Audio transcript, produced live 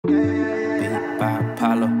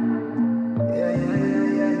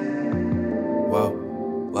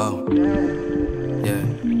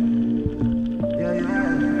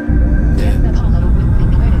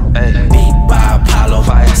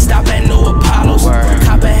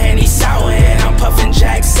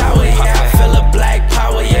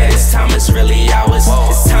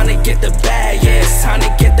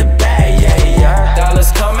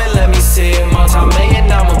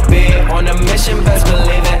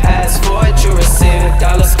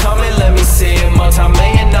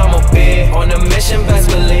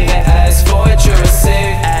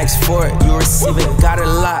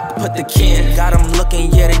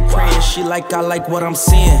like what I'm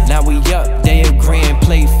seeing. Now we up, they agreeing,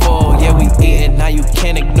 play full, yeah we eating. Now you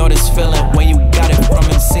can't ignore this feeling when you got it from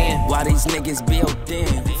insane. Why these niggas built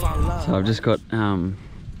in? So I've just got, come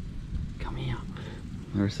here.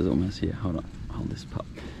 The rest is almost here. Hold on, hold this pup.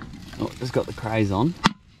 Oh, just got the crays on.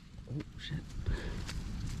 Oh shit.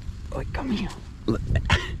 Wait, come here. Look.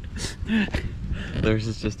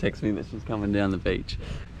 Larissa's just texted me that she's coming down the beach.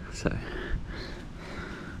 So.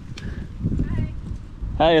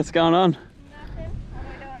 Hey, what's going on? Nothing. What are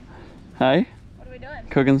we doing? Hey? What are we doing?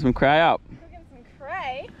 Cooking some cray up. Cooking some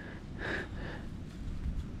cray?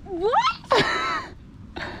 What?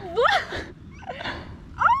 What?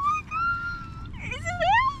 Oh my god! Is it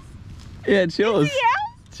yours? Yeah, it's yours. Is it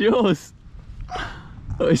yours? It's yours.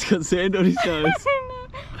 Oh, he's got sand on his nose.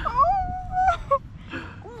 Oh.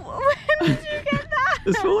 When did you get that?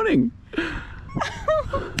 This morning.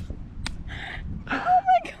 Oh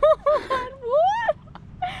my god, what?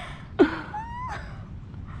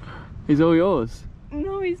 He's all yours.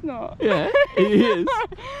 No, he's not. Yeah, he is.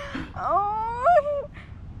 Oh.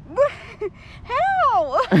 How?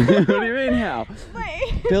 What do you mean how?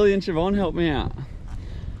 Wait. Billy and Siobhan helped me out.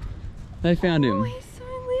 They found him. Oh, he's so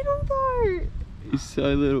little though. He's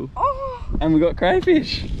so little. Oh. And we got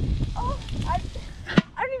crayfish. Oh, I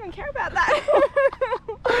don't even care about that.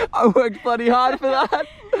 I worked bloody hard for that.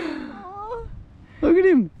 Oh. Look at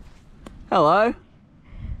him. Hello.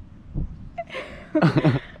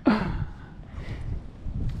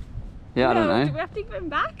 Yeah, I don't know. Do we have to give him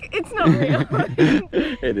back? It's not real.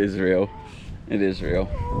 It is real. It is real.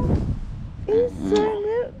 He's so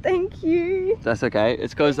little. Thank you. That's okay.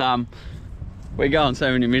 It's because we go on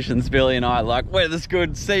so many missions, Billy and I, like, weather's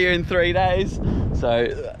good, see you in 3 days.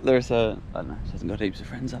 So Larissa, I don't know, she hasn't got heaps of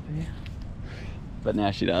friends up here. But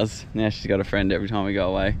now she does. Now she's got a friend every time we go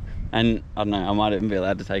away. And I don't know, I might even be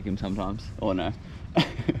allowed to take him sometimes. Or no.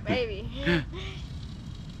 Maybe.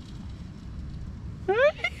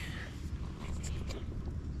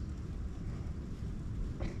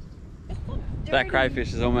 That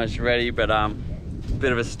crayfish is almost ready, but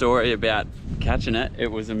bit of a story about catching it. It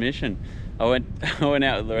was a mission. I went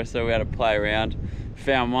out with Larissa, we had to play around,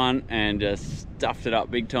 found one and just stuffed it up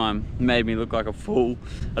big time. Made me look like a fool.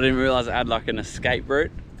 I didn't realise it had like an escape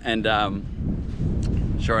route, and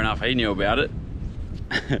sure enough he knew about it.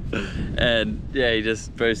 And yeah, he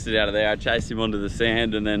just boosted out of there. I chased him onto the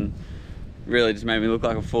sand and then really just made me look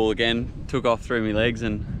like a fool again. Took off through my legs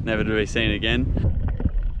and never to be seen again.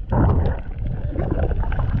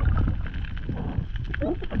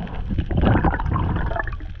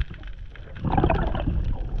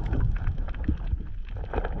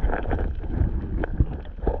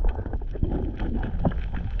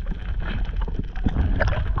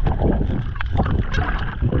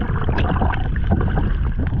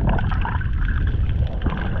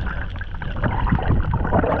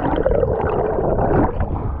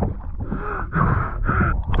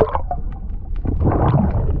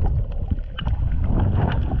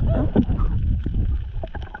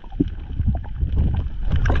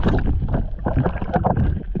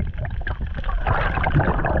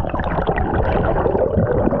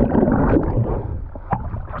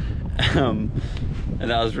 And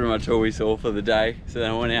that was pretty much all we saw for the day. So then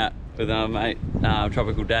I went out with our mate,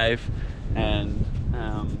 Tropical Dave, and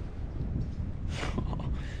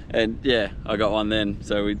yeah, I got one then.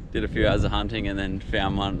 So we did a few hours of hunting and then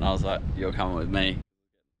found one, and I was like, you're coming with me.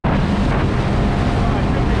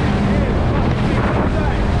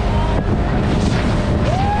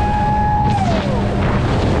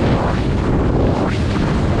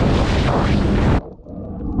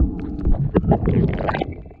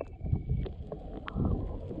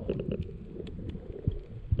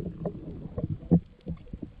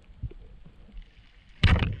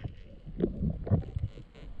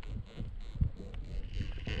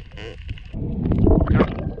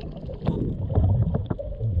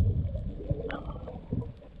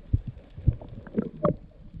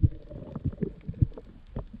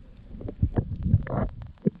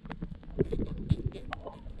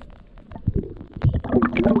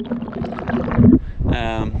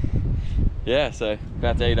 Yeah, so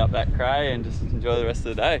about to eat up that cray and just enjoy the rest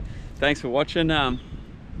of the day. Thanks for watching.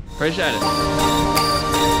 Appreciate it.